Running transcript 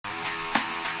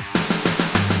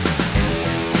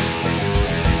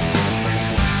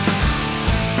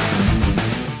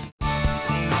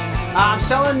I'm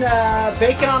selling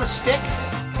bacon on a stick.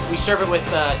 We serve it with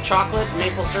chocolate,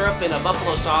 maple syrup, and a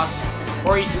buffalo sauce,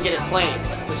 or you can get it plain.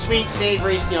 The sweet,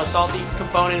 savory, salty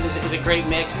component is a great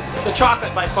mix. The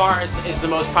chocolate by far is the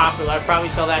most popular. I'd probably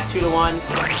sell that 2 to 1.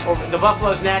 The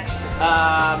buffalo's next,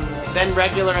 then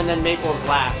regular, and then maple is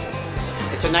last.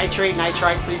 It's a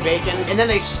nitrite-free bacon, and then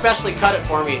they specially cut it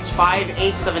for me. It's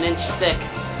 5/8 of an inch thick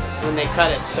when they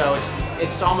cut it, so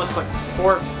it's almost like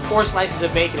four slices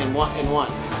of bacon in one.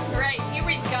 Right, here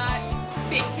we've got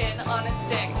bacon on a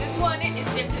stick. This one is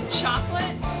dipped in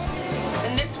chocolate,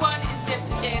 and this one is dipped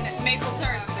in maple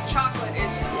syrup. The chocolate is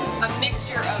a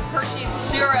mixture of Hershey's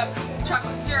syrup,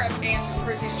 chocolate syrup, and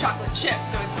Hershey's chocolate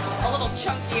chips, so it's a little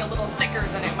chunky, a little thicker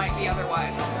than it might be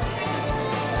otherwise.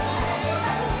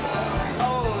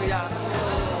 Oh yeah.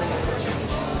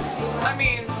 I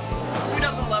mean, who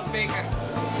doesn't love bacon,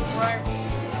 right?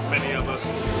 Many of us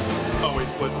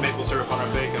always put maple syrup on our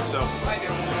bacon, so I do.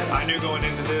 I knew going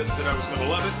into this that I was going to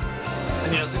love it,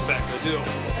 and yes, in fact, I do.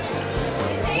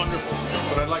 Wonderful,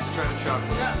 but I'd like to try the chocolate.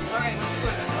 Yeah, alright, let's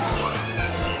switch.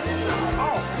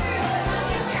 Oh!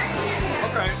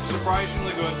 Okay,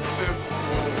 surprisingly good.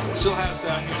 It still has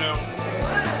that,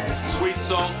 sweet,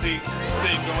 salty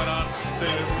thing going on, say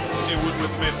it would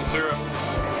with maple syrup,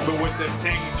 but with the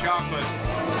tangy chocolate,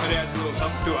 it adds a little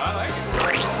something to it. I like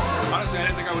it. Honestly, I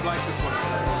didn't think I would like this one,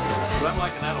 but I'm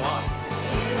liking that a lot.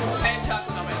 I have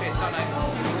chocolate on my face, don't I?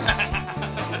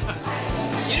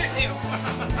 You do too.